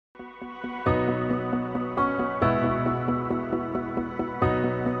Okay,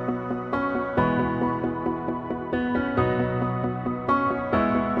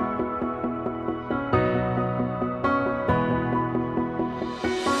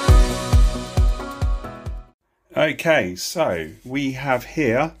 so we have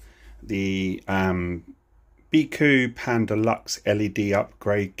here the BIGTREETECH Panda Lux LED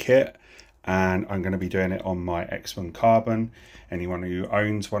upgrade kit, and I'm going to be doing it on my X1 Carbon. Anyone who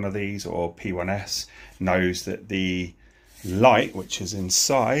owns one of these or P1S knows that the light which is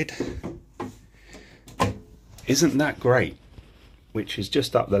inside isn't that great, which is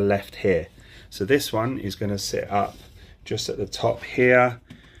just up the left here. So this one is going to sit up just at the top here.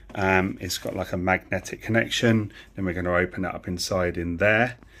 It's got like a magnetic connection. Then we're going to open it up inside in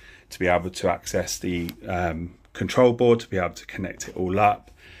there to be able to access the control board, to be able to connect it all up.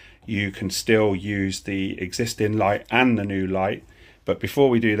 You can still use the existing light and the new light, but before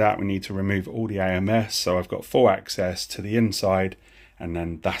we do that we need to remove all the AMS. So I've got full access to the inside, and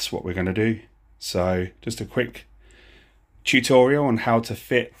then that's what we're going to do. So just a quick tutorial on how to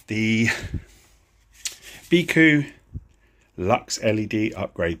fit the BIGTREETECH Lux LED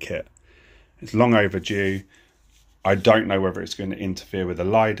upgrade kit. It's long overdue. I don't know whether it's going to interfere with the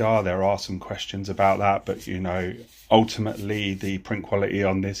LiDAR. There are some questions about that, but you know, ultimately the print quality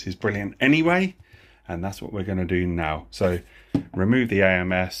on this is brilliant anyway, and that's what we're going to do now. So remove the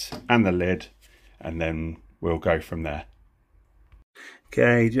AMS and the lid, and then we'll go from there.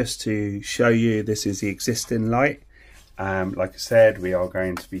 Okay, just to show you, this is the existing light. Like I said, we are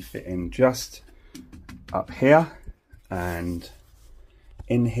going to be fitting just up here, and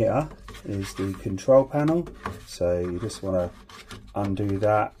in here is the control panel. So you just want to undo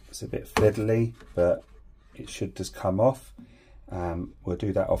that. It's a bit fiddly, but it should just come off. We'll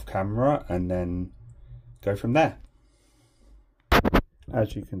do that off camera and then go from there.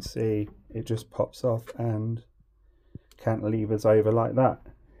 As you can see, it just pops off and cantilevers over like that.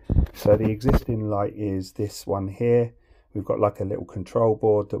 So the existing light is this one here. We've got like a little control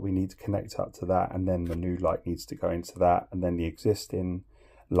board that we need to connect up to that, and then the new light needs to go into that, and then the existing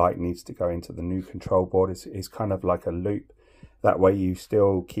light needs to go into the new control board. It's kind of like a loop. That way you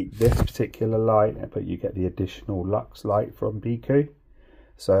still keep this particular light, but you get the additional Lux light from BIGTREETECH.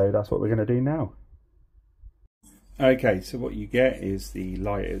 So that's what we're going to do now. Okay, so what you get is the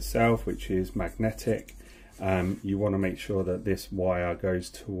light itself, which is magnetic. You want to make sure that this wire goes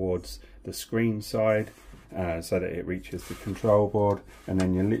towards the screen side, so that it reaches the control board, and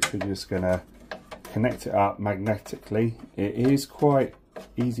then you're literally just going to connect it up magnetically. It is quite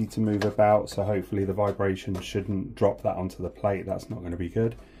easy to move about, so hopefully the vibration shouldn't drop that onto the plate. That's not going to be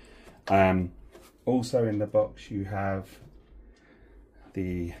good. Also in the box you have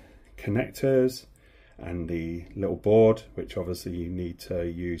the connectors and the little board, which obviously you need to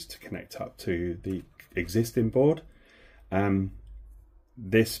use to connect up to the existing board.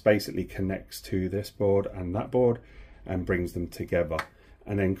 This basically connects to this board and that board and brings them together,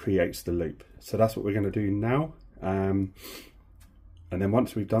 and then creates the loop. So that's what we're going to do now. And then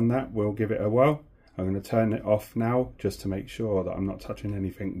once we've done that, we'll give it a whirl. I'm going to turn it off now just to make sure that I'm not touching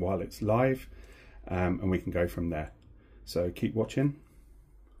anything while it's live, and we can go from there. So keep watching.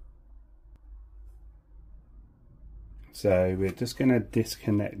 So we're just going to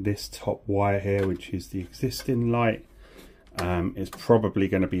disconnect this top wire here, which is the existing light. It's probably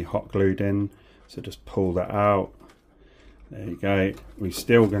going to be hot glued in, so just pull that out. There you go. We're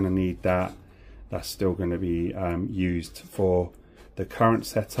still going to need that. That's still going to be used for the current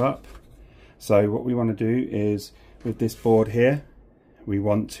setup. So what we want to do is, with this board here, we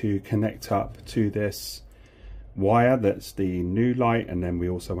want to connect up to this wire that's the new light, and then we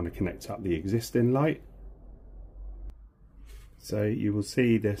also want to connect up the existing light. So you will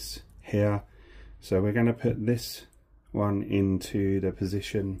see this here. So we're going to put this one into the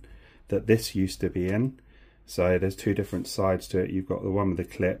position that this used to be in. So there's two different sides to it. You've got the one with the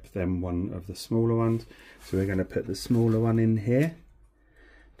clip, then one of the smaller ones. So we're going to put the smaller one in here.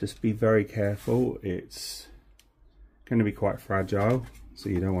 Just be very careful. It's going to be quite fragile, so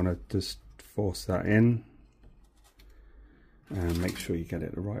you don't want to just force that in. And make sure you get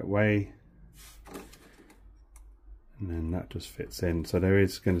it the right way. And then that just fits in. So there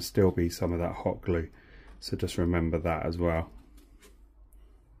is going to still be some of that hot glue. So just remember that as well.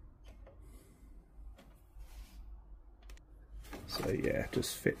 So yeah,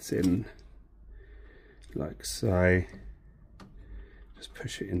 just fits in like so. Just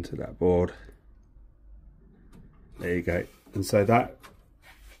push it into that board. There you go. And so that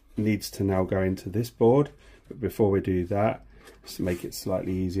needs to now go into this board. But before we do that, just to make it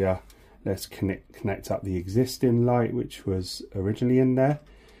slightly easier, let's connect up the existing light, which was originally in there.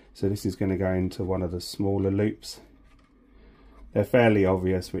 So this is going to go into one of the smaller loops. They're fairly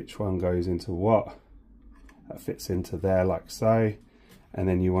obvious which one goes into what. That fits into there like so. And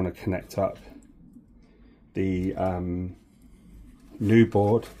then you want to connect up the new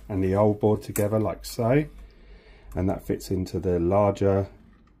board and the old board together like so. And that fits into the larger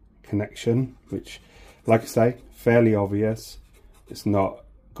connection, which, like I say, fairly obvious. It's not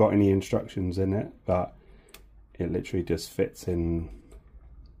got any instructions in it, but it literally just fits in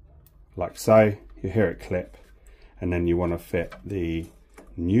like so. You hear it clip, and then you want to fit the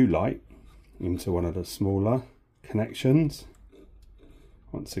new light into one of the smaller connections.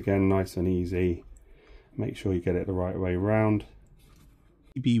 Once again, nice and easy. Make sure you get it the right way round.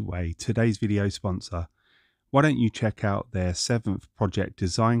 PCBWay, today's video sponsor. Why don't you check out their 7th project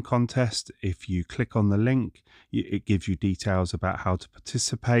design contest? If you click on the link, it gives you details about how to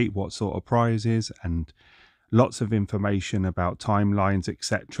participate, what sort of prizes, and lots of information about timelines,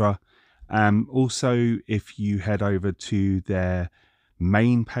 etc. Also, if you head over to their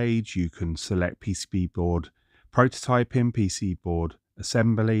main page, you can select PCB board prototyping, PC board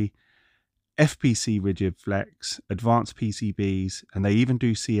assembly, FPC rigid flex, advanced PCBs, and they even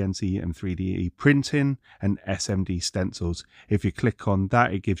do CNC and 3D printing and SMD stencils. If you click on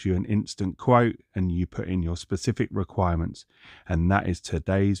that, it gives you an instant quote and you put in your specific requirements. And that is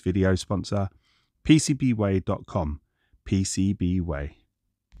today's video sponsor, PCBWay.com. PCBWay.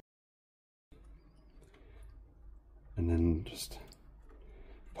 And then just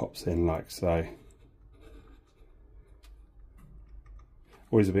pops in like so.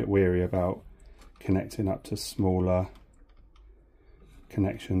 Always a bit weary about connecting up to smaller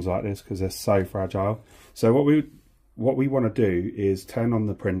connections like this because they're so fragile. So what we want to do is turn on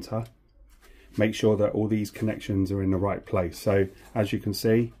the printer, make sure that all these connections are in the right place. So as you can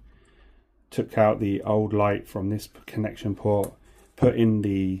see, took out the old light from this connection port, put in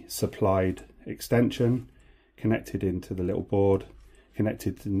the supplied extension, connected into the little board,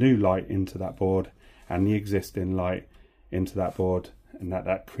 connected the new light into that board and the existing light into that board, and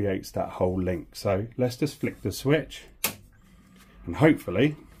that creates that whole link. So let's just flick the switch, and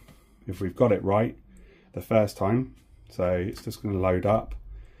hopefully, if we've got it right the first time, so it's just going to load up,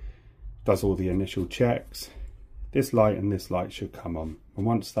 does all the initial checks. This light and this light should come on, and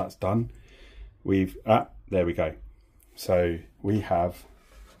once that's done, there we go. So we have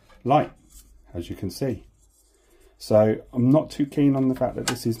light, as you can see. So I'm not too keen on the fact that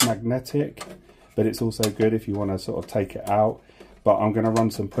this is magnetic, but it's also good if you want to sort of take it out. But I'm going to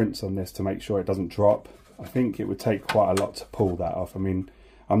run some prints on this to make sure it doesn't drop. I think it would take quite a lot to pull that off. I mean,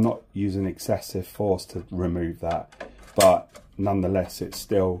 I'm not using excessive force to remove that, but nonetheless, it's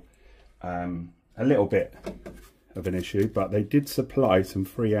still a little bit of an issue. But they did supply some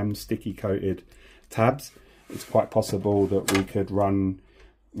 3M sticky coated tabs. It's quite possible that we could run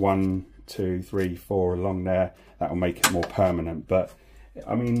 1, 2, 3, 4 along there. That will make it more permanent. But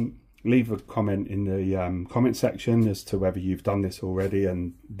I mean, leave a comment in the comment section as to whether you've done this already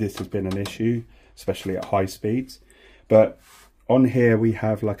and this has been an issue, especially at high speeds. But on here we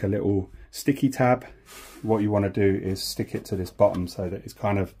have like a little sticky tab. What you want to do is stick it to this bottom so that it's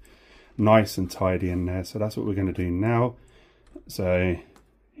kind of nice and tidy in there. So that's what we're going to do now. So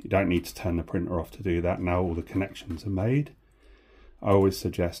you don't need to turn the printer off to do that. Now all the connections are made. I always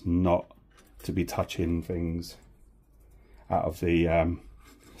suggest not to be touching things out of the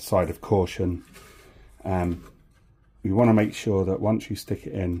side of caution. We want to make sure that once you stick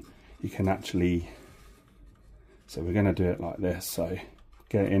it in, you can actually, so we're going to do it like this, so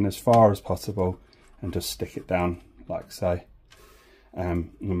get it in as far as possible and just stick it down like so. We'll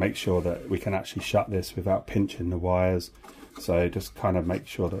make sure that we can actually shut this without pinching the wires, so just kind of make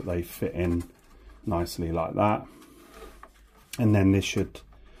sure that they fit in nicely like that, and then this should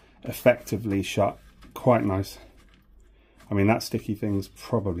effectively shut quite nice. I mean, that sticky thing's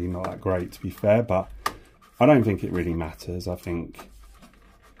probably not that great, to be fair, but I don't think it really matters. I think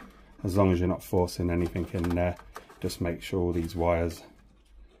as long as you're not forcing anything in there, just make sure these wires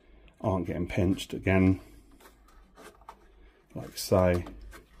aren't getting pinched again, like so.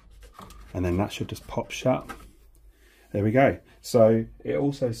 And then that should just pop shut. There we go. So it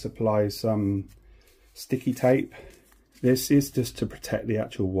also supplies some sticky tape. This is just to protect the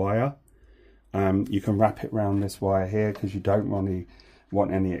actual wire. You can wrap it around this wire here because you don't really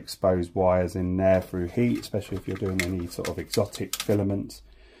want any exposed wires in there through heat, especially if you're doing any sort of exotic filaments.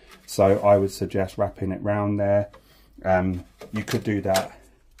 So I would suggest wrapping it around there. You could do that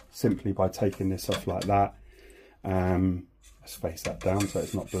simply by taking this off like that. Let's face that down so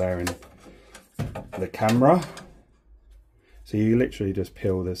it's not blaring the camera. So you literally just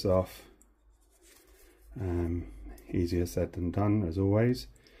peel this off. Easier said than done, as always.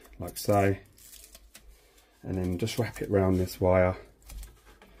 like so, and then just wrap it around this wire.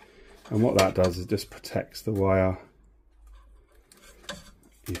 And what that does is just protects the wire.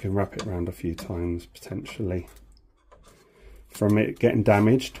 You can wrap it around a few times potentially from it getting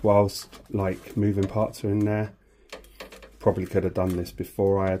damaged whilst like moving parts are in there. Probably could have done this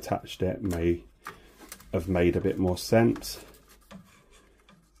before I attached it, may have made a bit more sense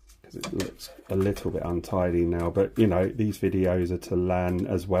because it looks a little bit untidy now, but you know, these videos are to learn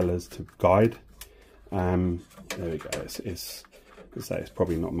as well as to guide. There we go. It's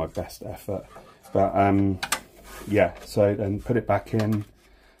probably not my best effort, but yeah, so then put it back in,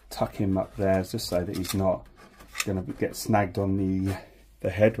 tuck him up there just so that he's not going to get snagged on the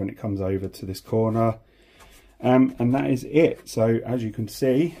head when it comes over to this corner. And that is it. So as you can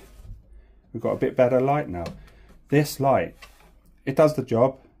see, we've got a bit better light now. This light, it does the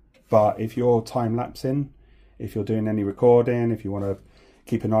job, but if you're time-lapsing, if you're doing any recording, if you want to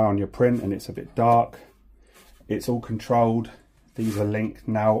keep an eye on your print and it's a bit dark, it's all controlled. These are linked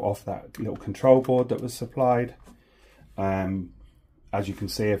now off that little control board that was supplied. As you can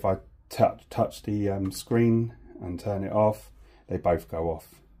see, if I touch the screen and turn it off, they both go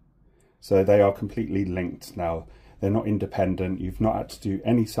off. So they are completely linked now. They're not independent. You've not had to do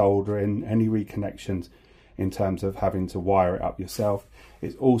any soldering, any reconnections in terms of having to wire it up yourself.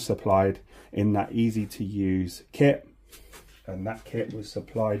 It's all supplied in that easy to use kit. And that kit was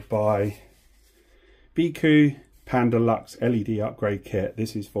supplied by BIGTREETECH Panda Lux LED upgrade kit.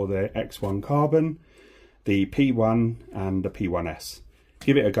 This is for the X1 Carbon, the P1 and the P1S.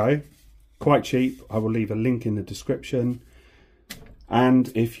 Give it a go. Quite cheap. I will leave a link in the description.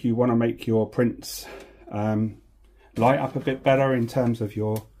 And if you want to make your prints light up a bit better in terms of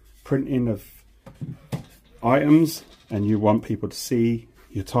your printing of items, and you want people to see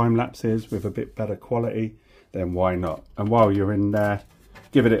your time lapses with a bit better quality, then why not? And while you're in there,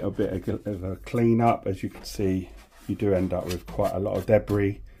 give it a bit of a clean up. As you can see, you do end up with quite a lot of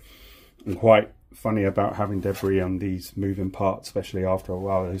debris, and quite funny about having debris on these moving parts, especially after a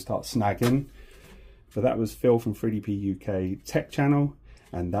while they start snagging. But that was Phil from 3DP UK Tech Channel,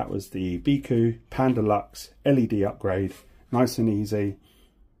 and that was the BIGTREETECH Panda Lux LED upgrade. Nice and easy.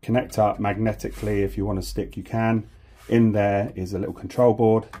 Connect up magnetically if you want to stick, you can. In there is a little control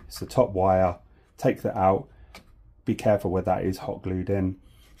board. It's the top wire. Take that out. Be careful where that is hot glued in.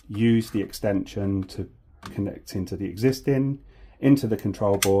 Use the extension to connect into the existing, into the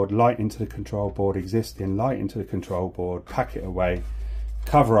control board, light into the control board, existing, light into the control board, pack it away,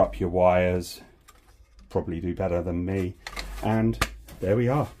 cover up your wires, probably do better than me, and there we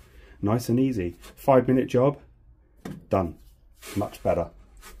are. Nice and easy. 5-minute job, done. Much better.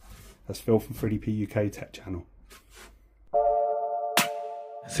 That's Phil from 3DP UK Tech Channel.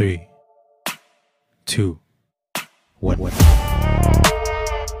 3, 2, 1.